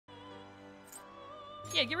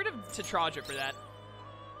Yeah, get rid of Tetraja for that.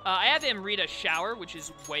 I have Amrita Shower, which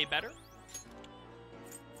is way better.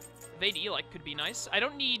 Vade like could be nice. I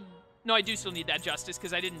don't need... No, I do still need that Justice,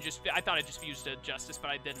 because I didn't just... I thought I just used a Justice, but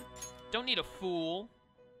I didn't. Don't need a Fool.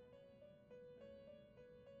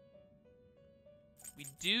 We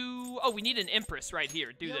do... Oh, we need an Empress right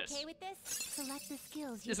here. Do this. Okay with this? Select the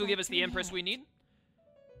skills This will give us the Empress we need.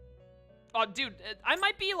 Oh, dude, I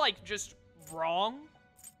might be, like, just wrong.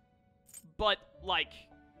 But, like...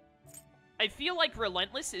 I feel like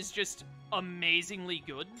Relentless is just amazingly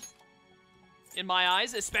good. In my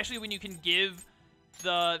eyes, especially when you can give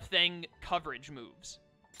the thing coverage moves.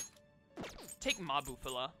 Take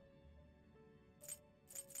Mabufala.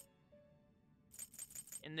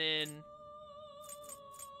 And then...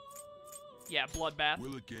 Yeah, Bloodbath.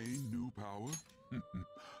 Will it gain new power?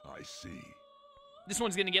 I see. This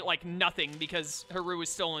one's gonna get, like, nothing because Haru is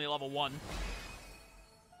still only level 1.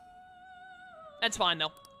 That's fine,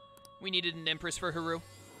 though. We needed an Empress for Haru.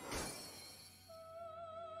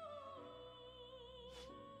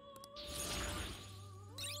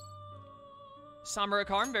 Samura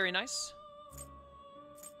Karm, very nice.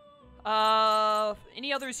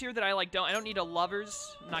 Any others here that I, like, I don't need a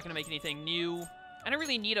Lovers. I'm not gonna make anything new. I don't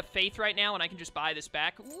really need a Faith right now, and I can just buy this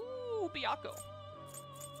back. Ooh, Byakko.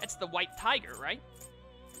 That's the White Tiger, right?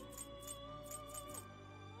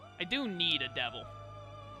 I do need a Devil.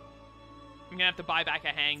 I'm gonna have to buy back a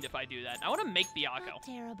Hanged if I do that. I want to make Byakko. Not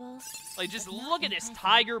terrible. Like, just look at this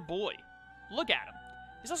Tiger boy. Look at him.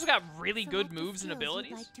 He's also got really good moves and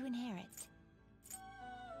abilities. Like to inherit.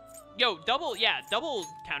 Yo, double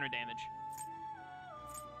counter damage.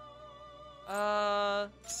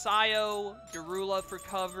 Sayo, Garula for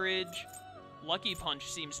coverage. Lucky Punch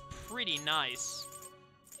seems pretty nice.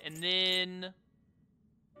 And then...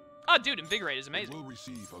 Oh, dude, Invigorate is amazing. We'll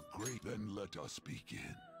receive a great... Then let us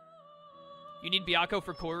begin. You need Byakko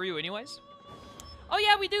for Koryu anyways? Oh,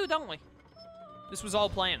 yeah, we do, don't we? This was all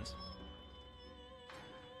planned.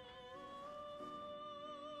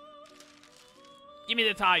 Give me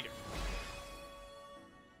the Tiger.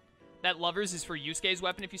 That Lovers is for Yusuke's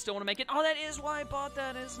weapon if you still want to make it. Oh, that is why I bought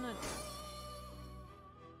that, isn't it?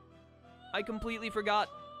 I completely forgot.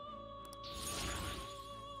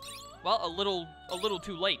 Well, a little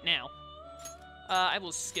too late now. I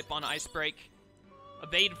will skip on Ice Break.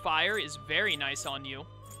 Evade Fire is very nice on you.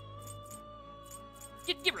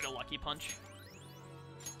 Get rid of Lucky Punch.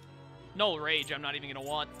 Null Rage, I'm not even gonna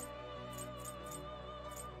want.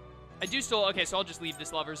 I do still... Okay, so I'll just leave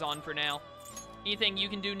this Lovers on for now. Anything you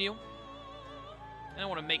can do, Neil? I don't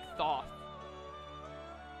want to make Thoth.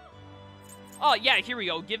 Oh, yeah, here we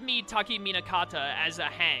go. Give me Taki Minakata as a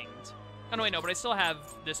Hanged. Oh, no, wait, no, but I still have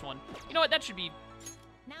this one. You know what? That should be...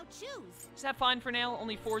 Now choose. Is that fine for now?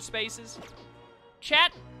 Only 4 spaces?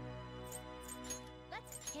 Chat?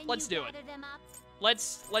 Let's do it.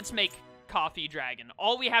 Let's make Coffee Dragon.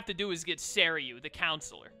 All we have to do is get Seiryu, the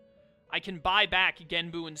counselor. I can buy back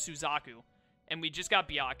Genbu and Suzaku. And we just got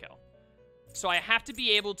Byakko. So I have to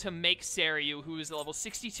be able to make Seiryu, who is a level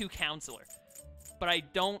 62 counselor. But I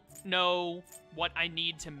don't know what I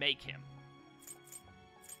need to make him.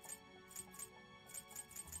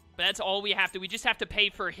 But that's all we have to... We just have to pay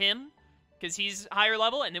for him, because he's higher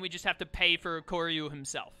level, and then we just have to pay for Koryu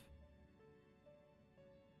himself.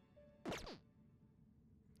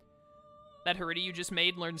 That Haridi you just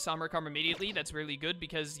made learned Samura Karma immediately. That's really good,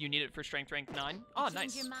 because you need it for Strength Rank 9. Oh,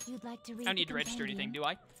 nice. I don't need to register anything, do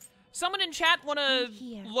I? Someone in chat want to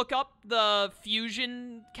look up the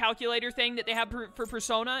fusion calculator thing that they have for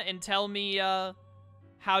Persona and tell me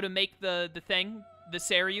how to make the thing, the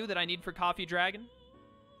Seiryu that I need for Coffee Dragon?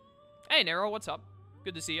 Hey, Nero, what's up?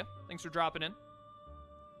 Good to see you. Thanks for dropping in.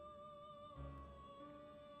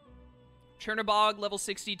 Chernobog, level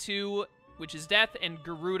 62, which is Death, and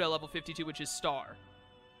Garuda, level 52, which is Star.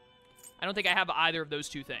 I don't think I have either of those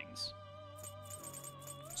two things.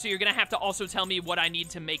 So you're going to have to also tell me what I need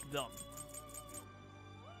to make them.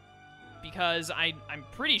 Because I'm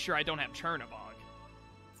pretty sure I don't have Chernobog.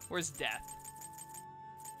 Where's Death?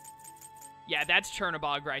 Yeah, that's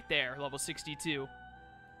Chernobog right there, level 62.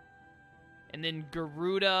 And then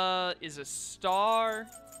Garuda is a Star.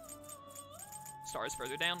 Star is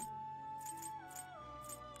further down.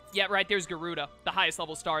 Yeah, right, there's Garuda, the highest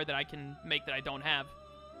level Star that I can make that I don't have.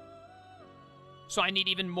 So I need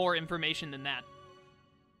even more information than that.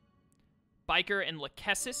 Biker and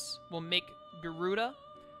Lachesis will make Garuda.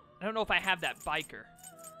 I don't know if I have that Biker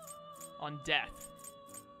on Death.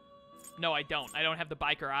 No, I don't. I don't have the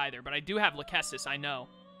Biker either, but I do have Lachesis, I know.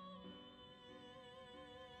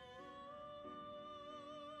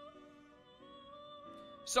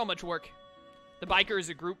 So much work. The Biker is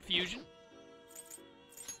a group fusion.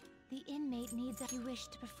 The inmate needs you wish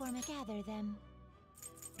to perform a gather them.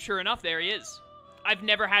 Sure enough, there he is. I've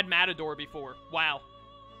never had Matador before. Wow.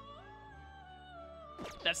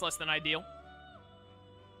 That's less than ideal.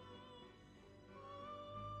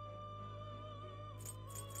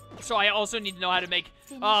 So I also need to know how to make...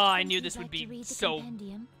 Oh, I knew this would be so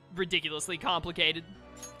ridiculously complicated.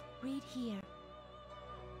 Read here.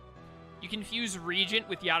 You can fuse Regent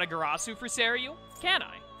with Yatagarasu for Seiryu? Can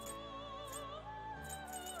I?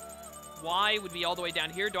 Why would be all the way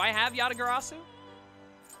down here? Do I have Yatagarasu?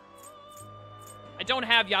 I don't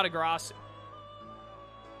have Yatagarasu.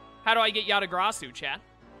 How do I get Yatagarasu, chat?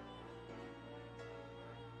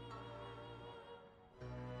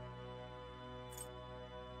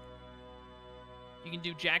 You can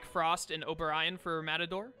do Jack Frost and O'Brien for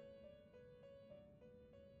Matador?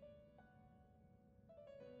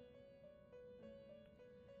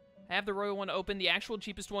 I have the royal one open. The actual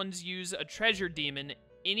cheapest ones use a treasure demon.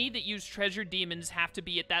 Any that use treasure demons have to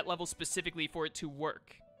be at that level specifically for it to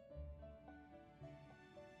work.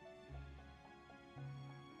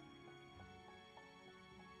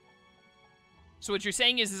 So what you're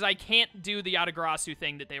saying is I can't do the Yatagarasu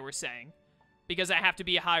thing that they were saying. Because I have to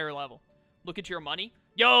be a higher level. Look at your money.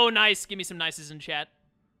 Yo, nice. Give me some nices in chat.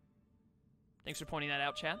 Thanks for pointing that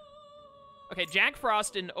out, chat. Okay, Jack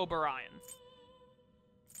Frost and O'Brien.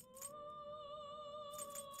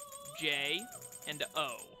 J and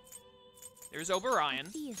O. There's O'Brien.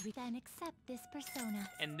 Then accept this persona.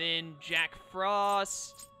 And then Jack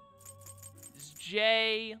Frost is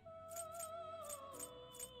J.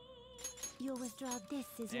 You'll withdraw this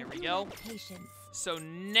as there your we go. Patience. So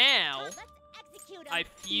now I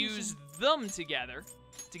fuse them together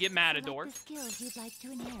to get Matador. The skills you'd like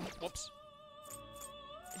to inherit. Whoops.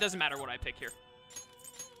 It doesn't matter what I pick here.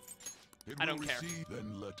 I don't care.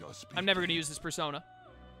 I'm never going to use this persona.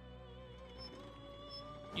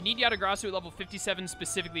 You need Yatagarasu at level 57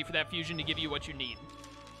 specifically for that fusion to give you what you need.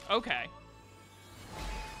 Okay.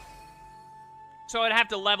 So I'd have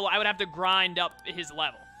to level, I would have to grind up his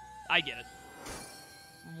level. I get it.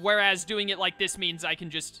 Whereas doing it like this means I can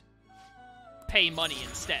just pay money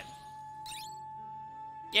instead.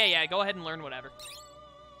 Yeah, go ahead and learn whatever.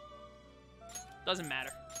 Doesn't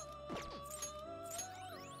matter.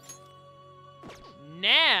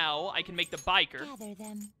 Now I can make the biker. Gather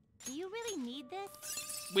them. Do you really need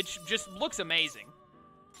this? Which just looks amazing.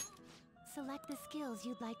 Select the skills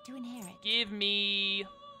you'd like to inherit. Give me...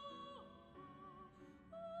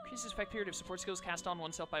 Increases effect period of support skills cast on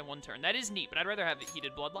oneself by 1 turn. That is neat, but I'd rather have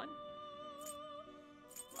Heated Bloodline.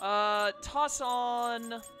 Toss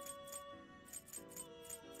on...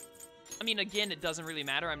 I mean, again, it doesn't really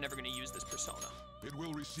matter. I'm never going to use this persona. It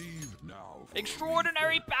will receive now.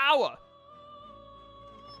 Extraordinary power!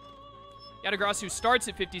 Yatagarasu starts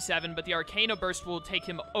at 57, but the Arcana Burst will take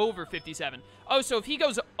him over 57. Oh, so if he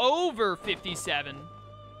goes over 57,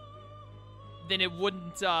 then it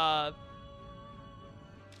wouldn't let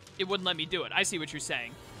me do it. I see what you're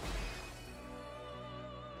saying.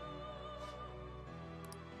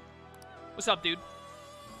 What's up, dude?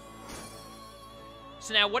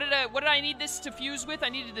 So now, what did I need this to fuse with? I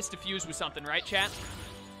needed this to fuse with something, right, chat?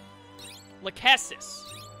 Lachesis.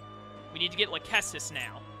 We need to get Lachesis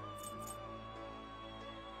now.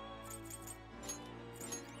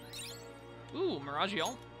 Ooh,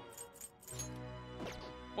 Miragion.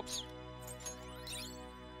 Whoops.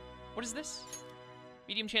 What is this?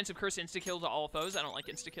 Medium chance of curse insta-kill to all foes. I don't like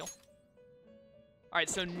insta-kill. Alright,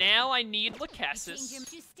 so now I need Lachesis.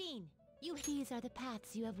 Justine, these are the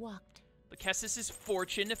paths you have walked. Lachesis is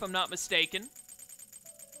fortune, if I'm not mistaken.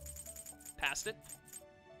 Passed it.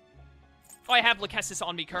 Oh, I have Lachesis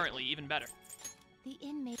on me currently. Even better. The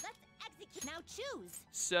inmate. Let's execute. Now choose.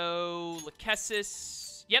 So, Lachesis...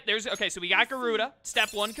 Yep, there's... Okay, so we got Garuda.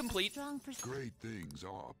 Step 1 complete. Great things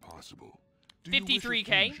are possible.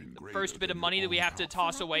 53k. The first bit of money that we have to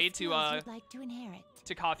toss away to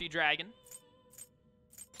Coffee Dragon.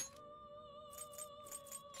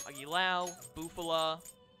 Aguilau, Bufala,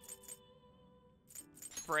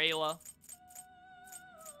 Freyla,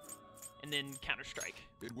 and then Counter-Strike.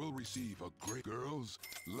 It will receive a great... Girls,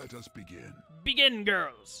 let us begin. Begin,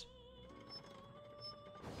 girls.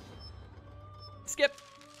 Skip.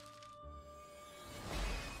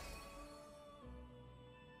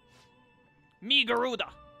 Me, Garuda.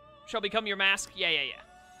 Shall become your mask? Yeah.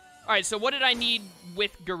 Alright, so what did I need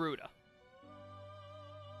with Garuda?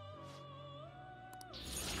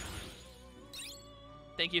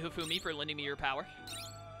 Thank you, Hifumi, for lending me your power.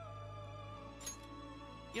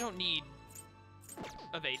 You don't need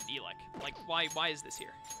Evade Elec. Like, why is this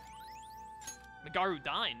here? Megaru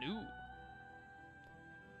Dine, ooh.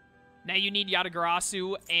 Now you need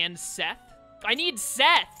Yatagarasu and Seth. I need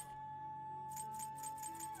Seth!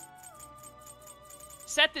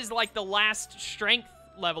 Seth is like the last strength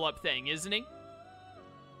level up thing, isn't he?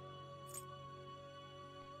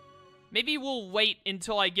 Maybe we'll wait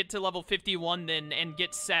until I get to level 51 then and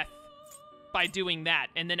get Seth by doing that.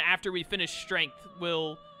 And then after we finish strength,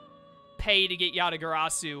 we'll pay to get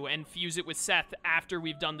Yatagarasu and fuse it with Seth after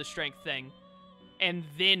we've done the strength thing. And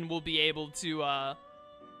then we'll be able to,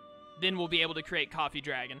 create Coffee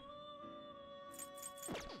Dragon.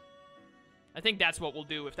 I think that's what we'll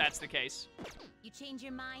do if that's the case. You change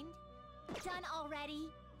your mind? Done already?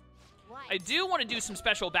 What? I do want to do some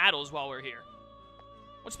special battles while we're here.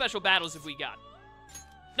 What special battles have we got?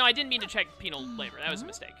 No, I didn't mean to check penal labor. That was a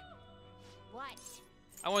mistake. What?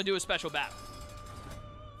 I want to do a special battle.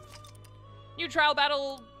 New trial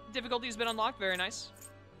battle difficulty has been unlocked. Very nice.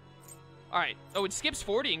 All right. Oh, it skips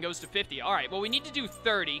 40 and goes to 50. All right. Well, we need to do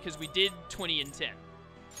 30 because we did 20 and 10.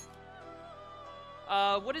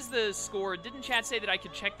 What is the score? Didn't chat say that I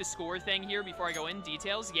could check the score thing here before I go in?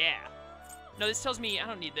 Details? Yeah. No, this tells me I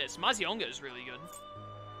don't need this. Mazionga is really good.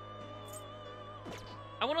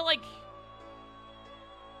 I want to, like...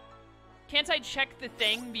 Can't I check the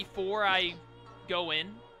thing before I go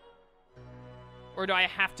in? Or do I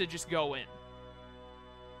have to just go in?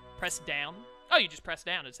 Press down? Oh, you just press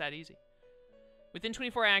down. It's that easy. Within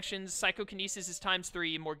 24 actions, Psychokinesis is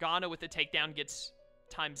 ×3. Morgana with the takedown gets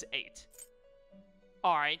 ×8.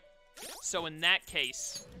 Alright. So in that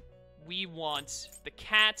case, we want the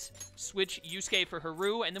cat, switch Yusuke for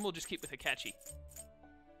Haru, and then we'll just keep with Akechi.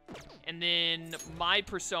 And then my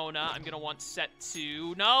persona, I'm going to want set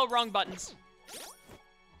to... No, wrong buttons.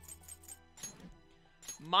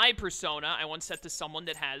 My persona, I want set to someone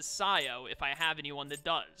that has Sayo, if I have anyone that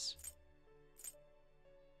does.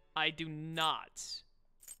 I do not.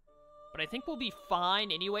 But I think we'll be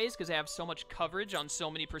fine anyways, because I have so much coverage on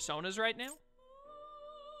so many personas right now.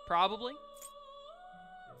 Probably.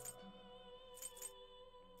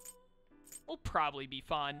 We'll probably be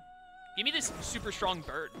fine. Give me this super strong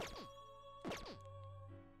bird.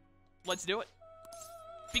 Let's do it.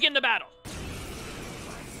 Begin the battle.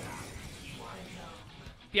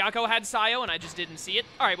 Byakko had Sayo, and I just didn't see it.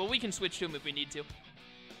 All right, well, we can switch to him if we need to.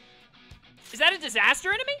 Is that a disaster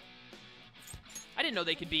enemy? I didn't know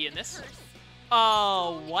they could be in this.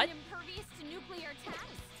 What? Impervious to nuclear attacks.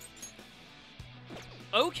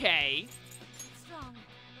 Okay. Strong,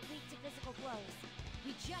 but weak to physical blows.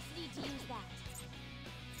 We just need to use that.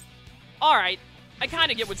 All right. I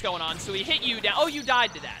kind of get what's going on. So he hit you down. Oh, you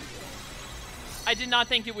died to that. I did not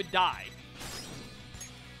think it would die.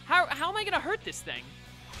 How am I going to hurt this thing?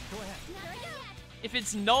 Go ahead. If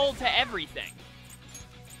it's null to everything.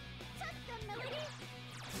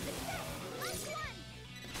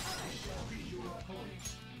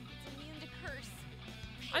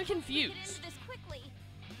 I'm confused.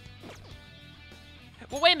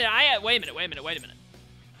 Well, wait a minute. Wait a minute.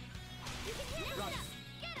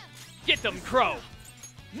 Get them, Crow.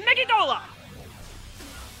 Megidola!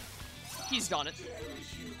 He's done it.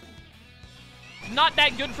 Not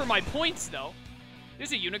that good for my points, though.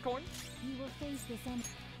 There's a unicorn. You will face this end.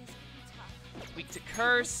 Weak to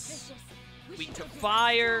curse. Weak to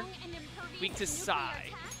fire. Weak to Psy.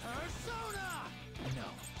 No.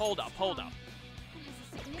 Hold up.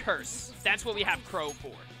 Curse. That's what we have Crow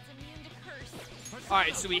for.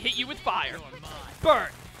 Alright, so we hit you with fire. Burn.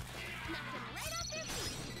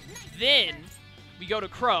 Then, we go to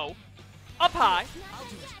Crow. Up high.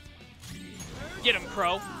 Get him,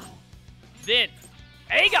 Crow. Then,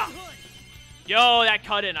 Ega! Yo, that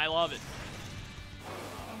cut in. I love it.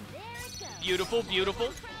 Beautiful, beautiful.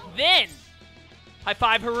 Then, high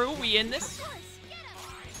five, Haru. We in this.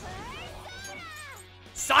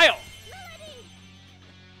 Sayo!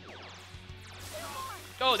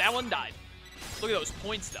 Oh, that one died. Look at those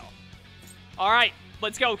points, though. All right,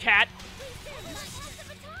 let's go, Cat.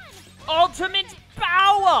 Ultimate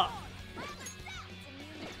power!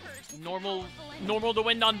 Normal to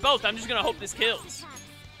win on both. I'm just gonna hope this kills.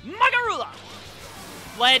 Magarula!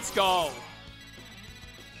 Let's go.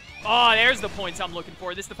 Oh, there's the points I'm looking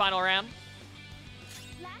for. This is the final round.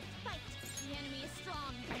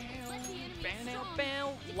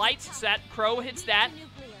 Lights, so that Crow hits that.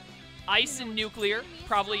 Ice and nuclear.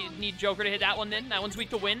 Probably need Joker to hit that one then. That one's weak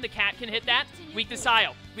to wind. The cat can hit that. Weak to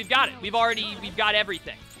Sayo. We've got it. We've got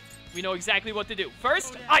everything. We know exactly what to do.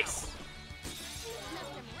 First, ice.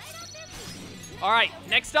 Alright,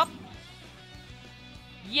 next up.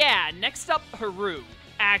 Yeah, next up, Haru.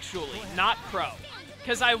 Actually, not Crow.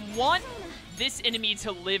 Because I want this enemy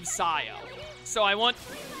to live Sayo. So I want...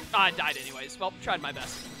 I died anyways. Well, tried my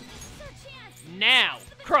best. Now,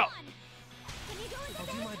 Crow.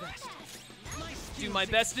 my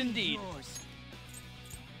best indeed.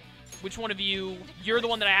 Which one of you? You're the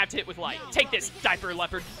one that I have to hit with light. Take this, diaper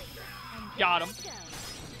leopard. Got him.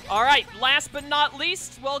 All right, last but not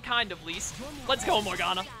least, well, kind of least. Let's go,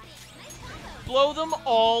 Morgana. Blow them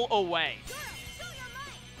all away.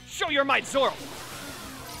 Show your might, Zoro.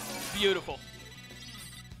 Beautiful.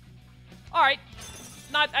 All right.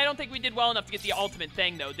 I don't think we did well enough to get the ultimate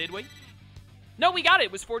thing, though, did we? No, we got it.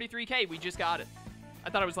 It was 43K. We just got it. I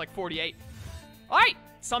thought it was like 48. All right.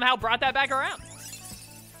 Somehow brought that back around.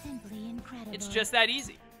 Simply incredible. It's just that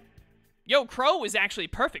easy. Yo, Crow was actually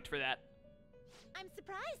perfect for that. I'm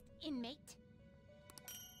surprised, inmate.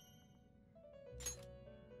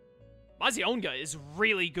 Mazionga is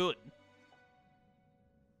really good.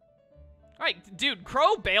 All right, dude,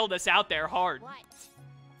 Crow bailed us out there hard. What?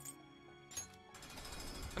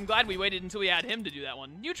 I'm glad we waited until we had him to do that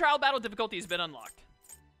one. New trial battle difficulty has been unlocked.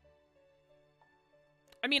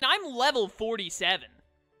 I mean, I'm level 47.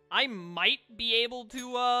 I might be able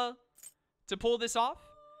to pull this off.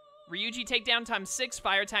 Ryuji takedown times 6,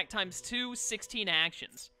 fire attack times 2, 16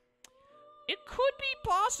 actions. It could be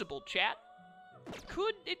possible, chat.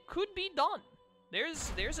 It could be done.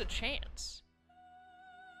 There's a chance.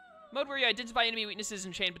 Mode where you identify enemy weaknesses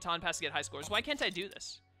and chain baton pass to get high scores. Why can't I do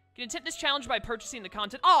this? You can attempt this challenge by purchasing the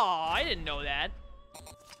content. Aw, I didn't know that.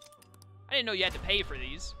 I didn't know you had to pay for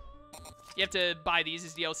these. You have to buy these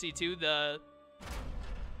as DLC too. The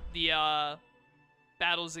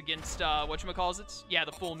battles against whatchamacallits? Yeah,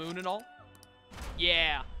 the full moon and all.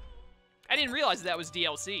 Yeah. I didn't realize that was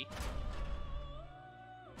DLC.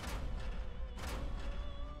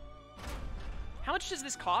 How much does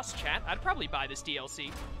this cost, chat? I'd probably buy this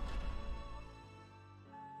DLC.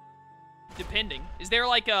 Depending. Is there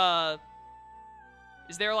like a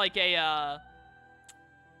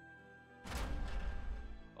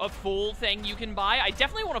full thing you can buy? I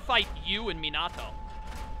definitely want to fight you and Minato.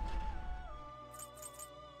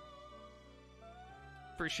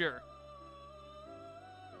 For sure.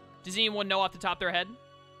 Does anyone know off the top of their head?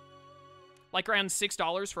 Like around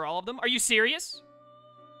 $6 for all of them? Are you serious?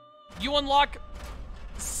 You unlock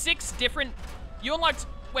 6 different... You unlocked...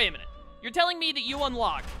 Wait a minute. You're telling me that you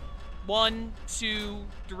unlock 1, 2,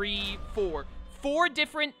 3, 4. 4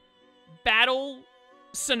 different battle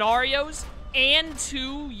scenarios and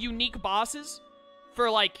 2 unique bosses for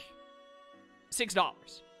like $6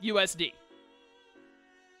 USD.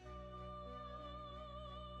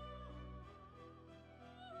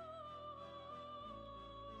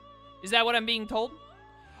 Is that what I'm being told?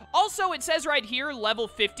 Also, it says right here, level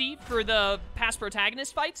 50 for the past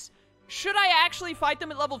protagonist fights. Should I actually fight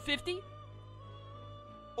them at level 50?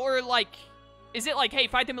 Or, like, is it like, hey,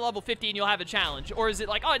 fight them at level 50 and you'll have a challenge? Or is it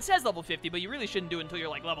like, oh, it says level 50, but you really shouldn't do it until you're,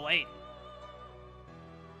 like, level 8?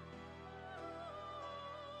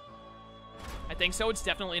 I think so. It's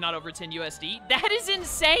definitely not over 10 USD. That is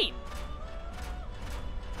insane!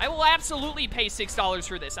 I will absolutely pay $6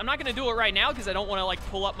 for this. I'm not going to do it right now because I don't want to, like,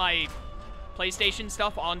 pull up my PlayStation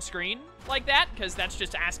stuff on screen like that, because that's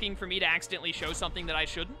just asking for me to accidentally show something that I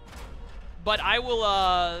shouldn't. But I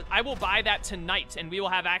will buy that tonight, and we will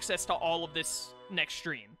have access to all of this next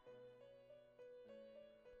stream.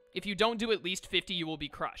 If you don't do at least 50, you will be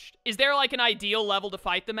crushed. Is there, like, an ideal level to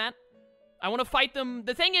fight them at? I want to fight them...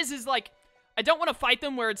 The thing is, like, I don't want to fight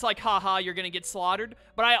them where it's like, haha, you're gonna get slaughtered,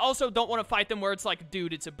 but I also don't want to fight them where it's like,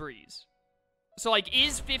 dude, it's a breeze. So, like,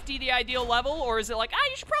 is 50 the ideal level, or is it like,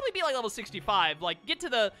 you should probably be, like, level 65. Like, get to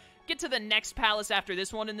the next palace after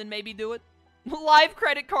this one and then maybe do it? Live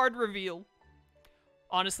credit card reveal.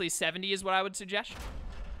 Honestly, 70 is what I would suggest.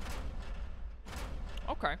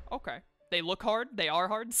 Okay, okay. They look hard. They are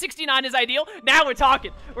hard. 69 is ideal. Now we're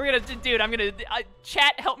talking. We're gonna, dude,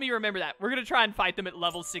 chat, help me remember that. We're gonna try and fight them at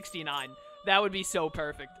level 69. That would be so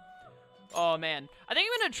perfect. Oh, man. I think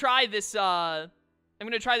I'm gonna try this,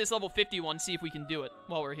 level 51, see if we can do it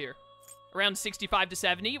while we're here. Around 65 to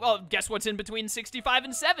 70. Well, guess what's in between 65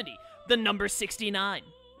 and 70? The number 69.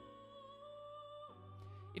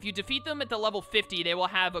 If you defeat them at the level 50, they will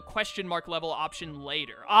have a question mark level option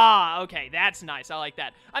later. Ah, okay, that's nice. I like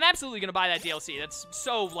that. I'm absolutely going to buy that DLC. That's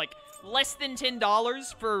so, like, less than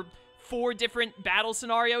 $10 for 4 different battle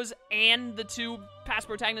scenarios and the 2 past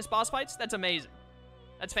protagonist boss fights. That's amazing.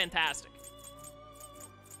 That's fantastic.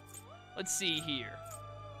 Let's see here.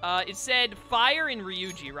 It said fire in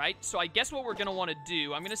Ryuji, right? So I guess what we're going to want to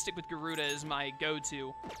do, I'm going to stick with Garuda as my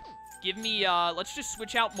go-to. Give me, let's just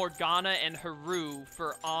switch out Morgana and Haru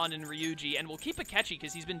for An and Ryuji, and we'll keep Akechi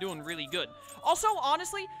because he's been doing really good. Also,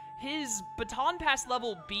 honestly, his baton pass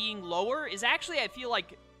level being lower is actually, I feel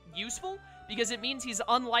like, useful, because it means he's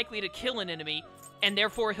unlikely to kill an enemy, and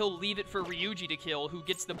therefore he'll leave it for Ryuji to kill, who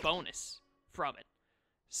gets the bonus from it.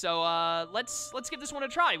 So, let's give this one a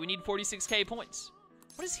try. We need 46k points.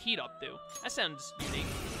 What does heat up do? That sounds unique.